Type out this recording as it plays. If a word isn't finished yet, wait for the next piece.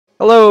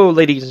Hello,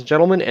 ladies and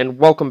gentlemen, and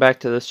welcome back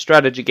to the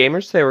Strategy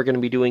Gamers. Today we're going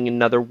to be doing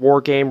another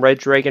Wargame Red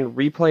Dragon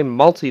replay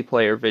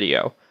multiplayer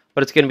video.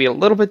 But it's going to be a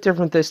little bit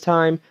different this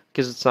time,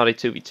 because it's not a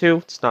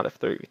 2v2, it's not a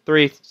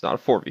 3v3, it's not a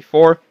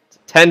 4v4, it's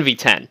a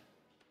 10v10.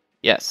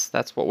 Yes,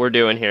 that's what we're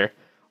doing here.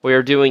 We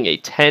are doing a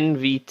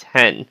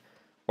 10v10,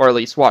 or at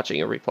least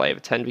watching a replay of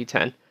a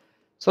 10v10.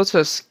 So let's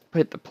just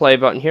hit the play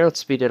button here, let's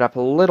speed it up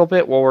a little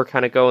bit while we're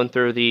kind of going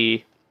through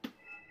the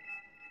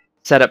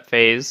setup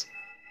phase.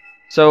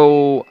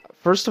 So,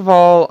 first of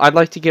all, I'd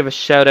like to give a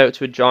shout out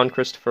to John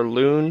Christopher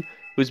Loon,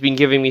 who's been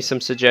giving me some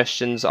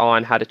suggestions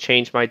on how to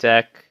change my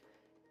deck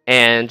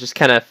and just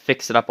kind of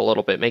fix it up a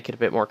little bit, make it a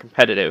bit more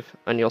competitive.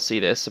 And you'll see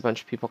this, a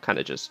bunch of people kind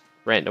of just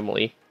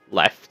randomly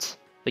left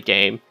the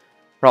game,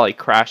 probably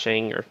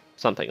crashing or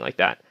something like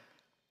that.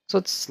 So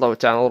let's slow it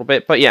down a little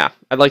bit. But yeah,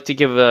 I'd like to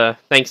give a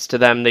thanks to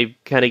them. They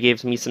kind of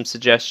gave me some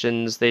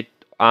suggestions. They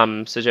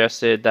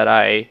suggested that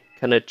I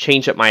kind of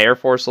change up my Air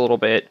Force a little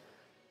bit.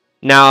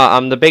 Now,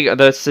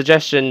 the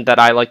suggestion that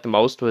I liked the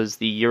most was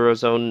the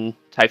Eurozone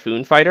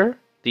Typhoon fighter.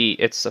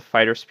 It's a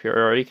fighter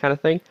superiority kind of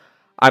thing.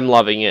 I'm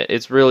loving it.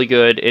 It's really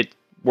good. It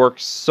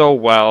works so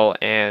well,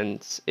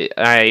 and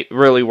it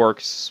really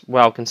works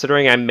well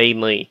considering I'm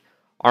mainly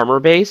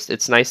armor based.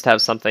 It's nice to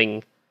have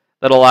something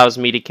that allows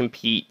me to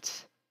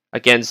compete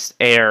against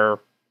air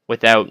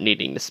without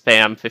needing to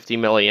spam 50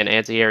 million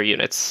anti-air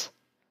units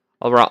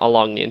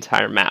along the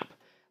entire map.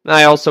 And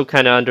I also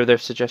kind of, under their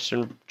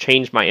suggestion,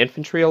 changed my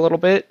infantry a little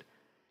bit.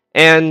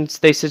 And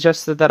they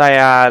suggested that I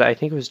add, I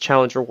think it was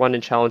Challenger 1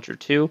 and Challenger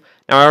 2.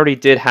 Now, I already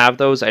did have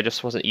those, I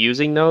just wasn't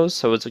using those,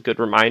 so it's a good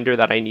reminder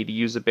that I need to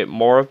use a bit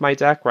more of my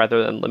deck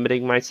rather than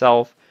limiting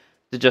myself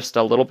to just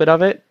a little bit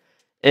of it.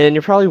 And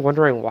you're probably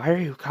wondering, why are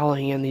you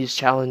calling in these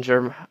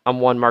Challenger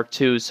 1 Mark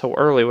IIs so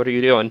early? What are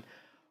you doing?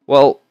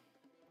 Well,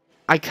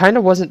 I kind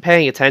of wasn't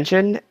paying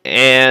attention,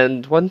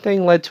 and one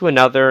thing led to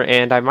another,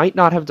 and I might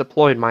not have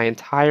deployed my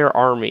entire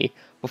army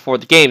before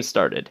the game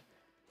started.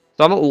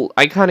 So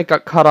I kind of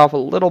got cut off a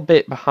little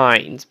bit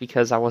behind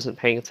because I wasn't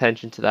paying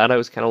attention to that. I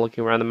was kind of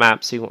looking around the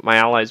map, seeing what my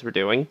allies were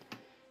doing.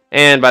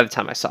 And by the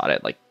time I saw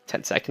it, like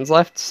 10 seconds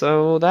left,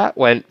 so that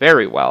went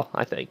very well,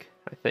 I think.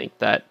 I think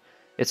that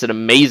it's an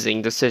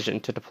amazing decision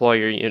to deploy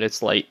your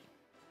units late.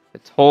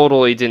 It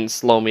totally didn't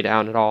slow me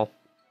down at all.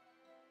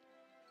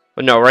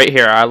 But no, right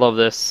here, I love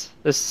this.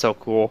 This is so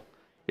cool.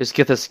 You just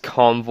get this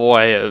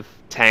convoy of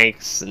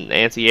tanks and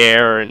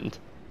anti-air and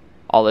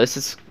all this.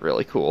 It's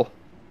really cool.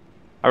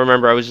 I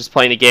remember I was just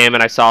playing a game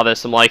and I saw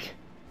this. I'm like,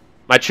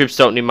 my troops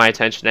don't need my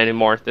attention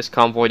anymore. This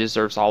convoy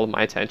deserves all of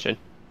my attention.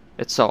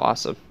 It's so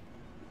awesome.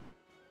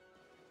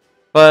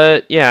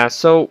 But yeah,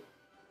 so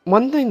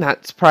one thing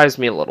that surprised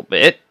me a little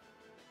bit.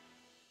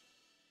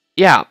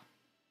 Yeah,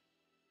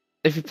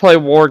 if you play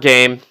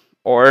Wargame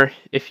or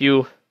if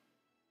you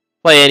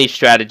play any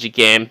strategy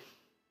game,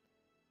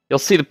 you'll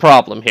see the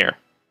problem here.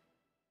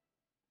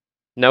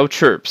 No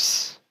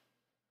troops.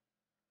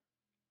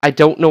 I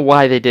don't know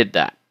why they did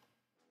that.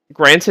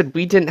 Granted,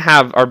 we didn't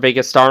have our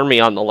biggest army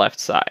on the left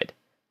side,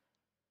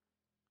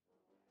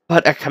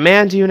 but a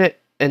command unit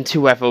and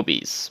 2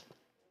 FOBs.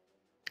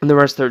 And the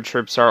rest of their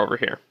troops are over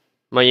here.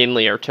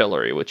 Mainly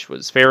artillery, which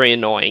was very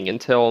annoying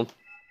until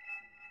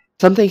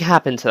something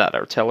happened to that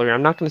artillery.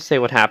 I'm not going to say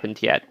what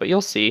happened yet, but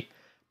you'll see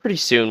pretty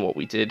soon what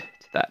we did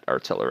to that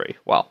artillery.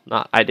 Well,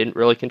 I didn't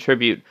really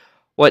contribute.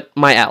 What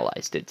my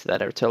allies did to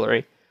that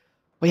artillery.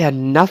 We had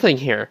nothing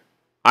here.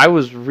 I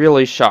was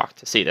really shocked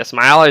to see this.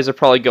 My allies are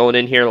probably going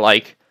in here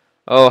like,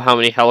 oh, how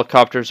many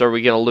helicopters are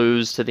we going to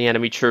lose to the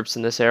enemy troops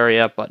in this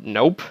area? But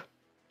nope.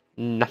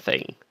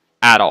 Nothing.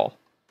 At all.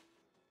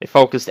 They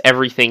focused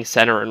everything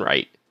center and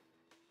right.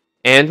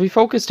 And we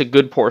focused a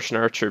good portion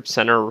of our troops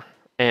center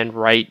and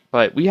right,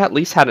 but we at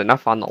least had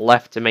enough on the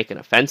left to make an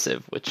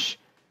offensive, which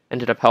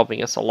ended up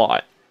helping us a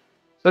lot.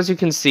 So as you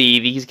can see,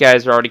 these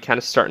guys are already kind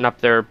of starting up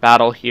their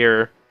battle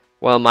here,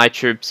 while my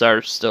troops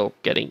are still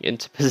getting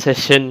into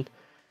position.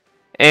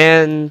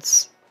 And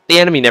the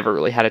enemy never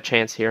really had a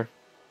chance here.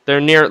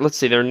 Let's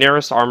see, their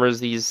nearest armor is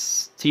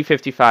these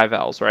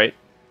T-55Ls, right?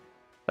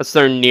 That's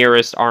their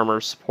nearest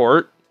armor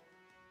support.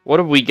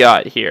 What have we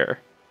got here?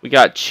 We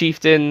got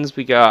chieftains,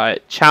 we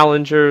got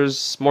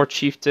challengers, more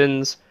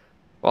chieftains.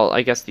 Well,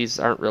 I guess these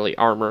aren't really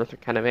armor, they're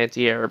kind of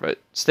anti-air, but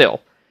still.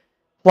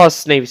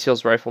 Plus Navy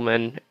SEALs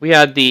riflemen. We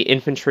had the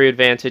infantry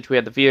advantage, we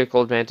had the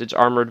vehicle advantage,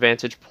 armor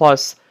advantage,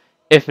 plus,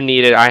 if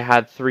needed, I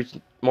had 3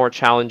 more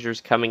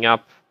challengers coming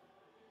up.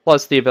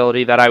 Plus the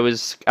ability that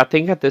I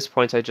think at this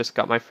point I just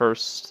got my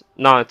first,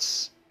 not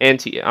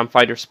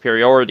fighter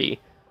superiority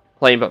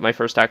plane, but my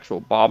first actual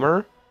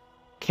bomber.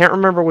 Can't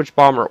remember which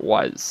bomber it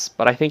was,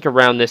 but I think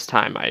around this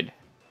time I'd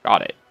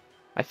got it.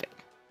 I think.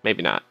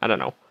 Maybe not. I don't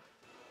know.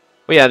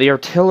 But yeah, the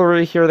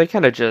artillery here, they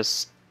kind of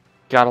just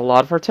got a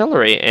lot of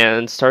artillery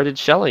and started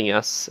shelling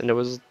us, and it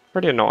was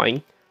pretty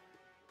annoying.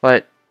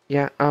 But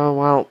yeah,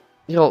 well,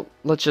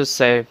 let's just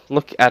say,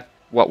 look at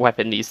what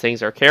weapon these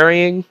things are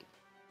carrying.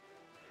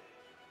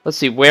 Let's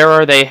see, where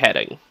are they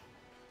heading?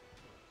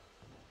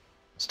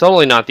 It's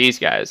totally not these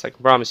guys. I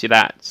can promise you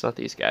that. It's not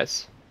these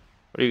guys.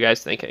 What are you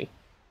guys thinking?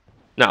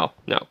 No,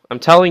 no. I'm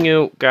telling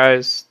you,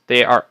 guys,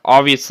 they are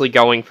obviously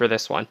going for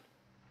this one.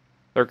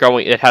 They're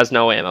going... It has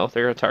no ammo.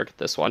 They're going to target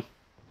this one.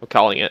 I'm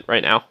calling it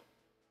right now.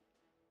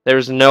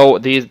 There's no...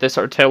 This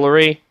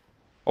artillery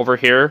over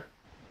here,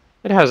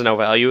 it has no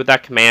value.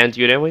 That command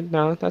unit...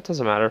 No, that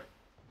doesn't matter.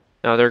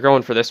 No, they're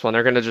going for this one.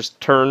 They're going to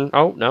just turn...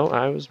 Oh, no,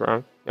 I was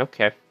wrong.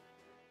 Okay.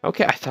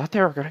 Okay, I thought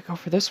they were going to go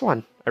for this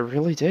one. I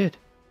really did.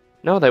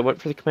 No, they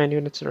went for the command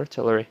units and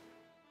artillery.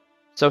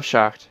 So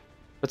shocked.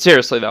 But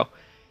seriously, though.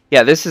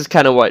 Yeah, this is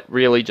kind of what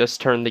really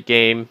just turned the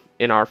game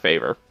in our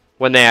favor.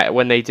 When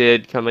they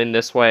did come in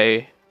this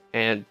way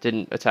and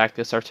didn't attack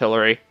this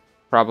artillery.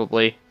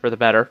 Probably for the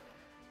better.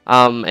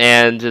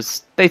 And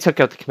just... They took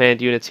out the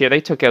command units here.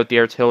 They took out the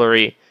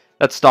artillery.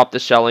 That stopped the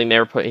shelling they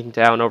were putting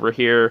down over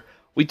here.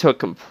 We took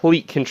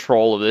complete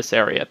control of this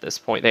area at this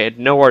point. They had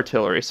no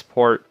artillery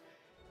support.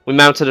 We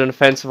mounted an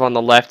offensive on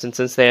the left, and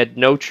since they had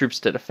no troops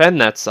to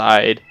defend that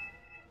side,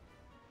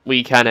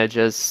 we kind of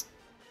just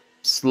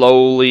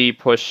slowly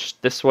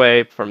pushed this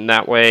way from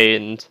that way,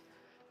 and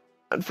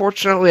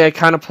unfortunately I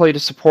kind of played a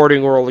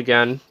supporting role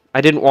again.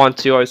 I didn't want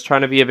to. I was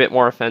trying to be a bit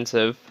more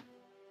offensive.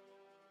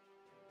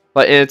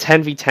 But in a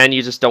 10v10,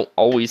 you just don't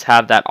always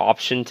have that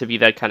option to be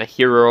that kind of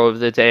hero of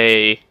the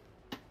day.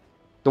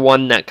 The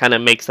one that kind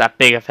of makes that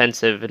big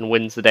offensive and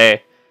wins the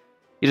day.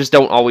 You just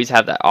don't always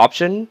have that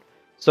option.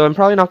 So I'm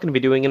probably not going to be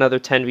doing another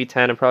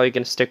 10v10. I'm probably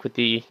going to stick with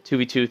the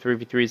 2v2,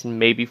 3v3s, and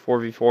maybe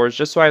 4v4s.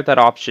 Just so I have that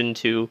option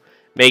to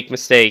make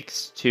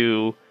mistakes,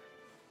 to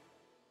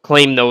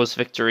claim those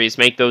victories,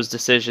 make those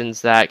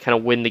decisions that kind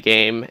of win the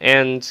game,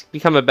 and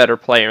become a better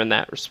player in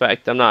that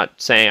respect. I'm not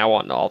saying I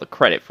want all the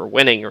credit for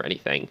winning or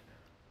anything.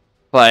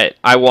 But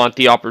I want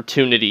the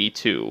opportunity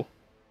to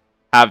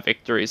have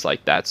victories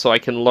like that so I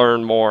can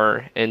learn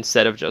more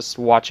instead of just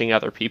watching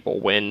other people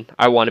win.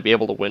 I want to be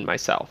able to win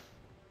myself.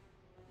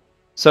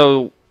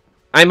 So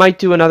I might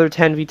do another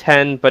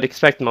 10v10, but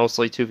expect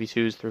mostly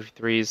 2v2s,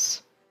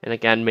 3v3s, and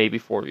again, maybe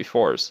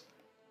 4v4s.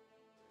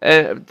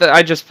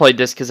 I just played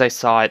this because I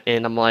saw it,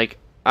 and I'm like,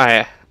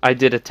 I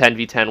did a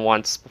 10v10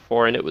 once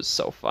before, and it was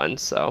so fun,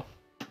 so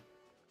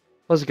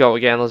let's go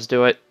again, let's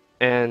do it.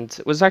 And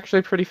it was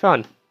actually pretty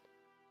fun.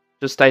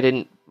 Just I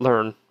didn't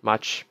learn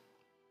much.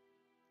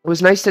 It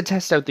was nice to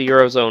test out the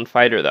Eurozone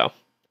fighter, though.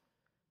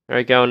 There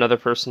we go, another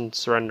person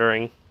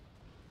surrendering.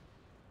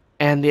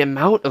 And the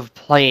amount of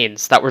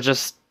planes that were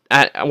just...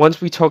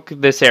 once we took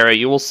this area,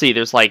 you will see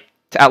there's like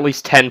at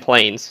least 10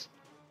 planes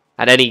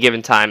at any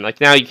given time. Like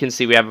now you can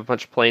see we have a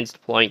bunch of planes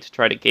deploying to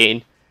try to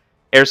gain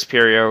air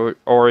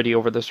superiority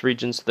over this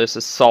region, so this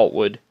assault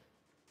would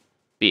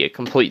be a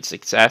complete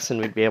success,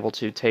 and we'd be able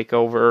to take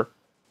over...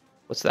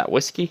 What's that,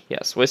 whiskey?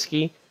 Yes,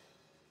 whiskey.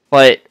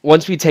 But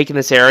once we'd taken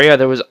this area,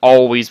 there was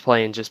always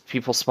planes, just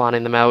people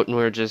spawning them out, and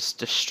we were just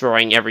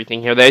destroying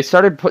everything here. They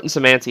started putting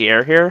some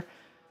anti-air here,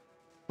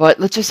 but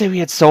let's just say we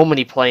had so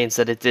many planes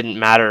that it didn't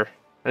matter.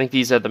 I think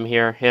these are them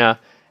here, yeah.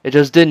 It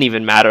just didn't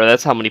even matter,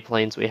 that's how many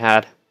planes we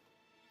had.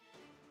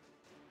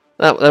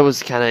 That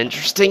was kind of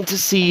interesting to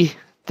see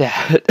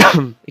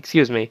that,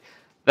 excuse me,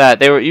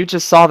 that you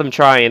just saw them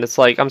try, and it's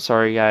like, I'm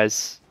sorry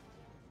guys,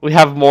 we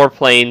have more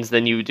planes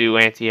than you do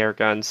anti-air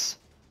guns.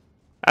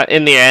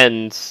 In the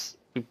end...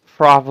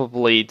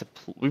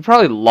 We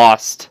probably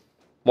lost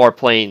more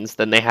planes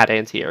than they had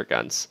anti-air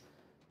guns.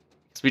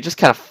 Because we just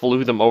kind of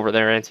flew them over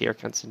their anti-air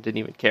guns and didn't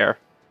even care.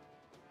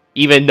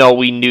 Even though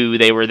we knew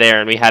they were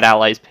there and we had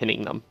allies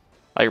pinning them.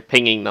 Like,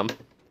 pinging them.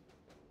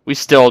 We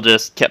still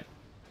just kept,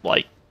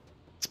 like,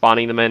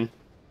 spawning them in.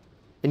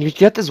 And you'd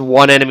get this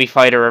one enemy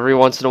fighter every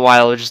once in a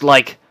while who's just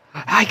like,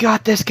 I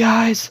got this,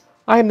 guys!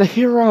 I am the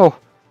hero!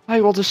 I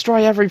will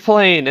destroy every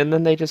plane! And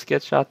then they just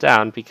get shot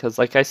down because,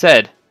 like I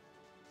said...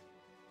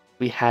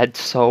 We had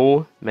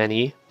so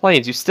many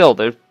planes.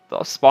 They're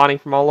spawning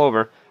from all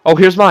over. Oh,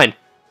 here's mine.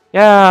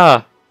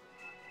 Yeah.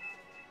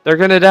 They're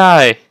gonna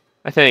die,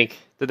 I think.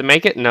 Did they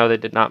make it? No, they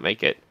did not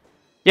make it.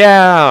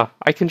 Yeah,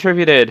 I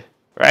contributed,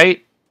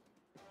 right?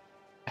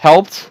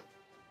 Helped?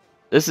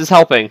 This is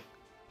helping.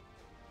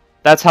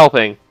 That's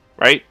helping,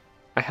 right?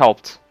 I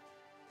helped.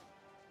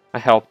 I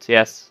helped,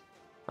 yes.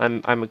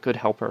 I'm a good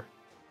helper.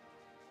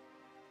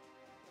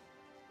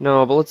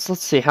 No, but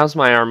let's see. How's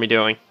my army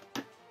doing?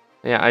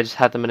 Yeah, I just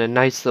had them in a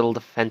nice little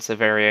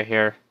defensive area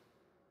here.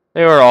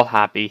 They were all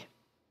happy.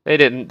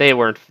 They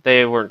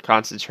weren't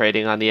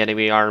concentrating on the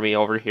enemy army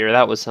over here.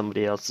 That was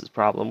somebody else's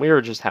problem. We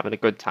were just having a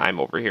good time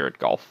over here at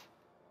golf.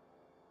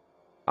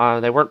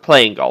 They weren't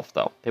playing golf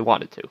though. They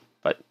wanted to,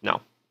 but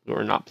no, we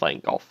were not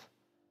playing golf.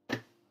 So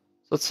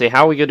let's see,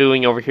 how are we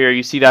doing over here?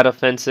 You see that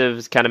offensive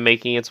is kind of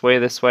making its way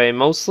this way.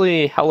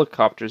 Mostly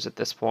helicopters at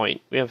this point.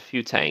 We have a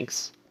few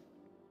tanks.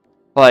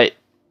 But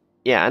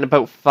yeah, in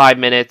about 5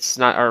 minutes,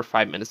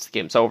 the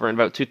game's over. In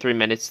about 2-3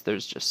 minutes,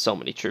 there's just so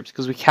many troops.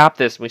 Because we capped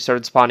this, and we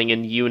started spawning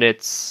in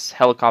units,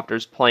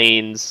 helicopters,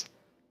 planes.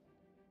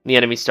 The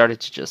enemy started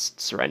to just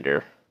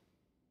surrender.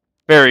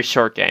 Very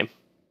short game.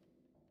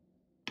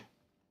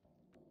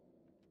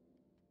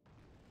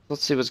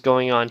 Let's see what's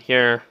going on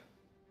here.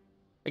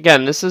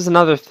 Again, this is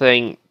another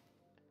thing.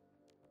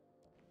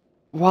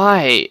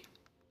 Why?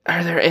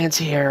 are there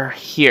anti-air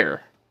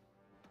here?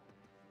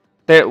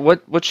 There,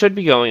 what should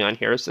be going on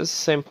here? Is this the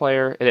same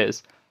player? It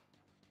is.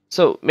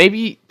 So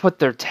maybe put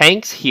their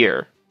tanks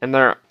here and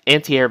their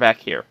anti-air back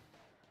here.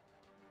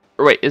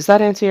 Or wait, is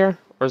that anti-air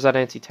or is that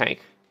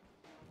anti-tank?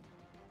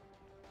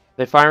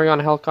 They firing on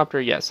a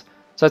helicopter? Yes.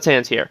 So that's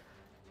anti-air.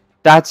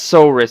 That's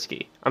so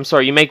risky. I'm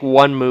sorry, you make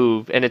one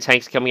move and a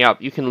tank's coming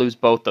up, you can lose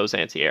both those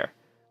anti-air.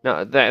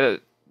 No,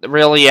 that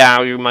really,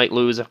 yeah, you might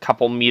lose a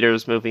couple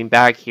meters moving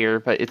back here,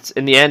 but it's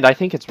in the end, I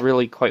think it's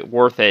really quite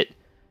worth it to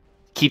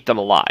keep them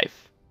alive.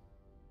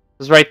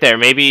 Because right there,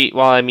 maybe,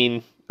 well, I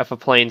mean, if a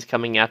plane's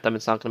coming at them,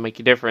 it's not going to make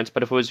a difference,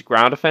 but if it was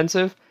ground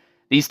offensive,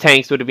 these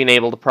tanks would have been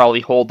able to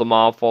probably hold them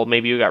off. Well,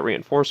 maybe you got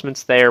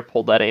reinforcements there,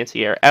 pulled that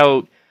anti-air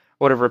out,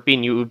 whatever it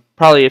being, you would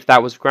probably, if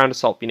that was ground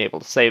assault, been able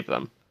to save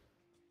them.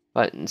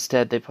 But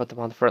instead, they put them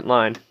on the front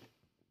line.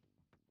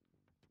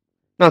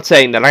 Not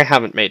saying that I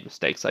haven't made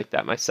mistakes like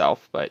that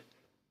myself, but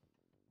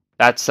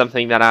that's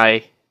something that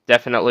I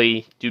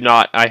definitely do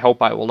not, I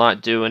hope I will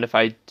not do, and if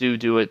I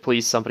do it,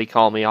 please somebody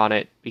call me on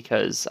it,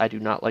 because I do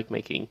not like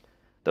making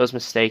those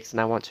mistakes,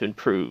 and I want to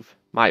improve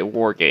my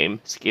wargame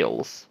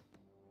skills.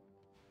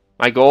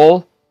 My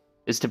goal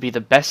is to be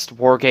the best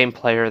wargame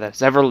player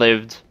that's ever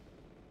lived,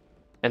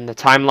 and the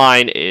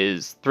timeline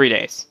is 3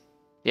 days.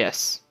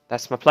 Yes,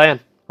 that's my plan.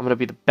 I'm going to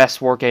be the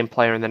best wargame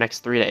player in the next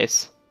 3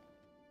 days.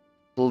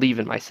 Believe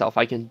in myself,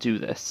 I can do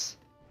this.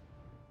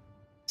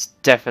 It's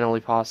definitely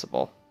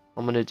possible.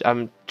 I'm doing it.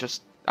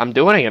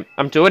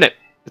 I'm doing it.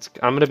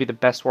 I'm gonna be the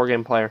best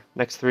wargame player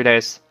next 3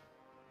 days.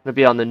 I'm gonna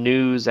be on the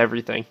news,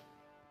 everything.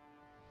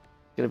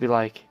 Gonna be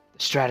like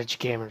the strategy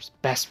gamer's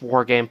best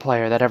wargame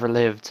player that ever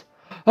lived.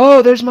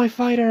 Oh, there's my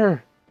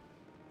fighter.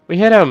 We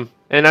hit him,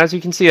 and as you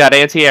can see, that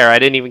anti-air, I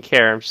didn't even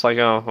care. I'm just like,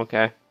 oh,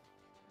 okay,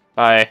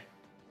 bye.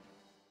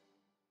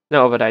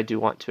 No, but I do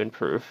want to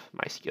improve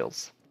my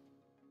skills.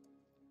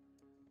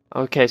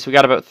 Okay, so we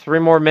got about 3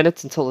 more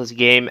minutes until this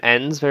game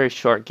ends. Very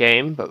short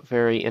game, but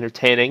very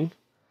entertaining.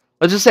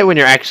 Let's just say when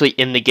you're actually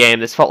in the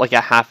game, this felt like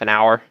a half an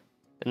hour.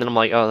 And then I'm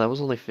like, oh, that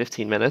was only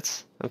 15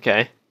 minutes.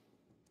 Okay.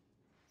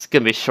 It's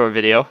gonna be a short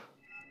video.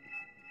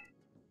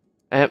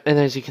 And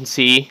as you can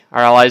see,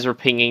 our allies were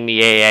pinging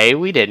the AA.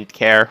 We didn't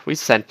care. We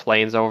sent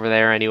planes over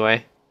there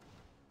anyway.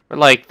 We're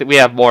like, we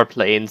have more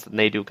planes than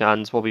they do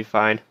guns. We'll be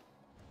fine.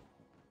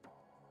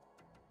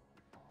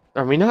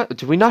 Are we not?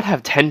 Do we not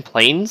have 10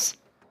 planes?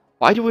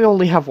 Why do we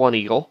only have 1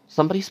 eagle?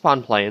 Somebody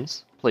spawn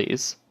planes,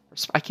 please.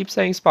 I keep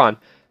saying spawn.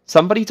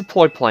 Somebody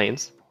deploy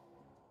planes.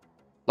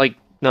 Like,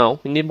 no,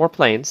 we need more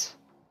planes.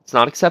 It's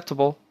not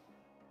acceptable.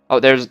 Oh,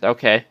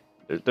 okay.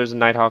 There's a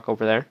Nighthawk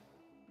over there.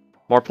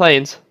 More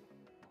planes.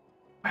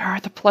 Where are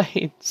the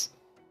planes?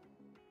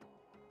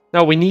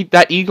 No,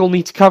 that eagle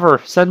needs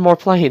cover. Send more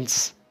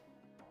planes.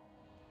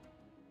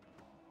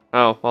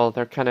 Oh, well,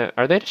 they're kind of,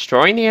 are they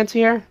destroying the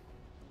anti-air?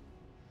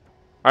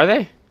 Are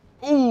they?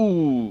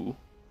 Ooh.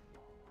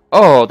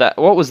 Oh,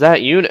 what was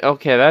that unit?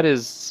 Okay, that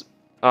is,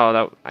 oh,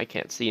 that, I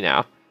can't see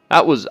now.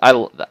 That was,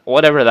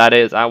 whatever that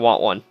is, I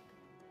want one.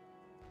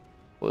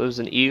 Well, it was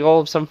an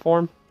eagle of some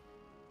form?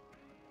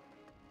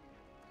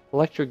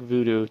 Electric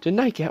Voodoo.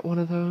 Didn't I get one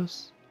of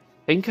those?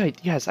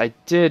 Yes, I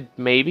did,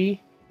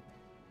 maybe.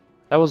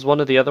 That was one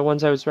of the other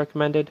ones I was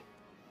recommended.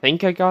 I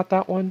think I got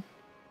that one.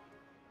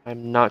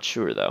 I'm not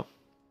sure, though.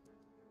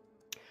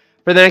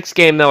 For the next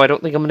game, though, I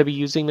don't think I'm going to be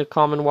using the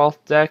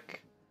Commonwealth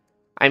deck.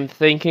 I'm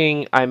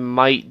thinking I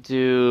might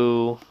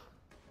do...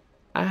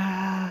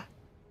 kind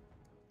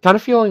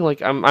of feeling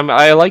like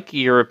I like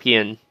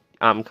European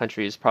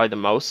countries probably the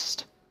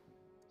most.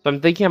 So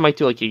I'm thinking I might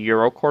do like a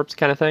Eurocorps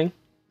kind of thing.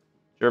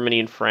 Germany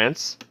and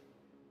France.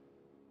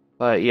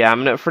 But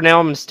yeah, for now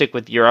I'm gonna stick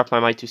with Europe. I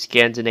might do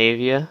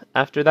Scandinavia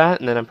after that,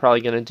 and then I'm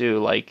probably gonna do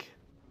like,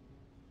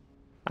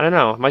 I don't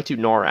know, I might do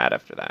NORAD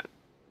after that.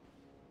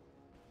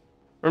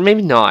 Or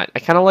maybe not.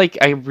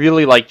 I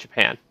really like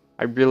Japan.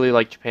 I really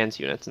like Japan's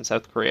units in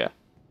South Korea.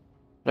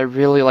 But I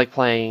really like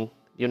playing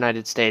the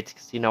United States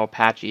because, you know,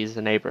 Apaches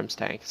and Abrams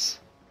tanks.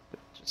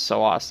 It's just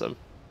so awesome.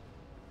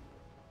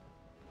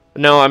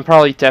 But no, I'm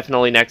probably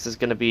definitely next is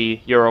going to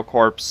be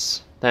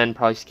Eurocorps, then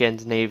probably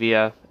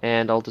Scandinavia,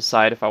 and I'll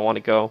decide if I want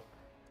to go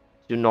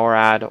to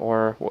NORAD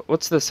or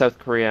what's the South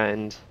Korea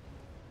and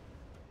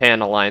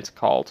Japan alliance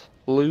called?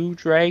 Blue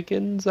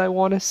Dragons, I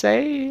want to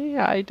say?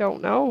 I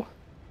don't know.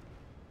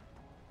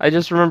 I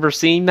just remember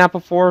seeing that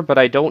before, but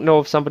I don't know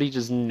if somebody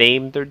just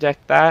named their deck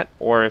that,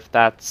 or if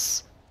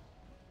that's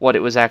what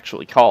it was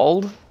actually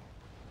called.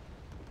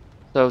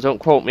 So don't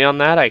quote me on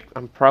that,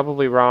 I'm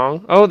probably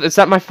wrong. Oh, is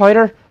that my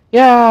fighter?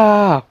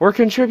 Yeah! We're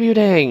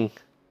contributing!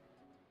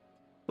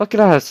 Look at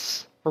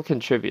us! We're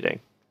contributing.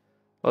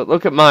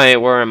 Look at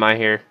where am I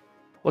here?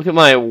 Look at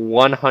my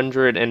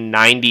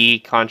 190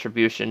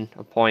 contribution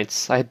of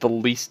points. I had the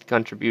least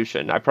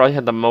contribution. I probably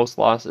had the most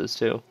losses,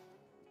 too.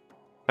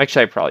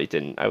 Actually, I probably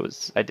didn't.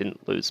 I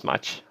didn't lose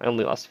much. I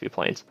only lost a few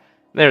planes.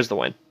 There's the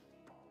win.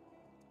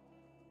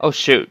 Oh,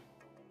 shoot.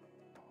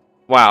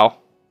 Wow.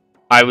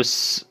 I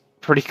was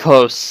pretty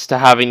close to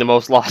having the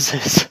most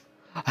losses.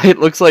 It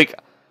looks like...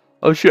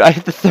 Oh, shoot. I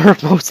had the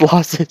 3rd most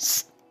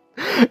losses.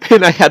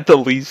 And I had the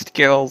least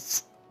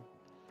kills.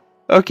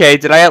 Okay,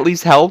 did I at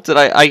least help?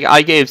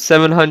 I gave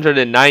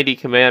 790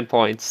 command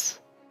points.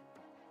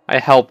 I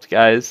helped,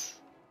 guys.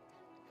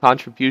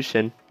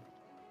 Contribution.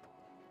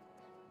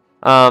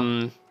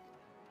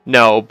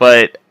 No,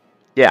 but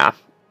yeah.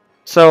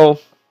 So,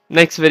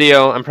 next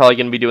video, I'm probably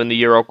going to be doing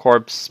the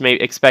Eurocorps.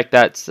 Maybe expect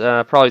that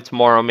probably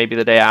tomorrow, maybe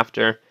the day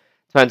after.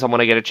 Depends on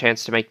when I get a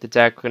chance to make the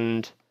deck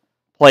and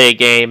play a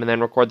game and then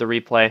record the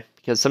replay.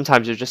 Because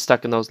sometimes you're just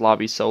stuck in those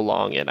lobbies so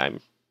long, and I'm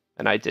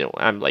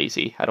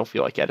lazy. I don't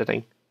feel like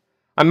editing.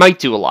 I might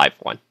do a live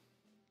one.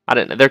 I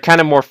don't know. They're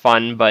kind of more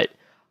fun, but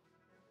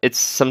it's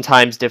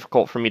sometimes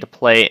difficult for me to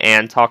play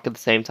and talk at the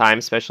same time,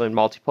 especially in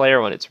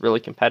multiplayer when it's really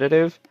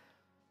competitive.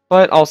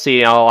 But I'll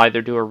see. I'll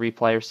either do a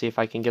replay or see if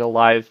I can get a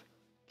live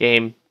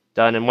game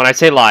done. And when I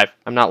say live,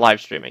 I'm not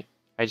live streaming.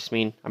 I just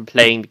mean I'm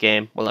playing the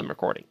game while I'm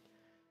recording,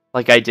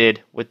 like I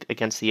did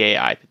against the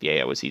AI. But the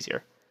AI was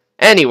easier.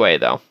 Anyway,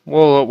 though,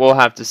 we'll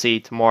have to see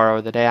tomorrow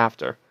or the day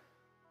after.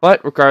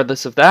 But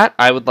regardless of that,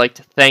 I would like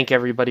to thank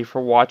everybody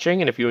for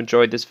watching. And if you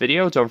enjoyed this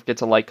video, don't forget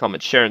to like,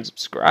 comment, share, and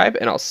subscribe.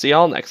 And I'll see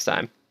y'all next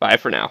time. Bye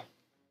for now.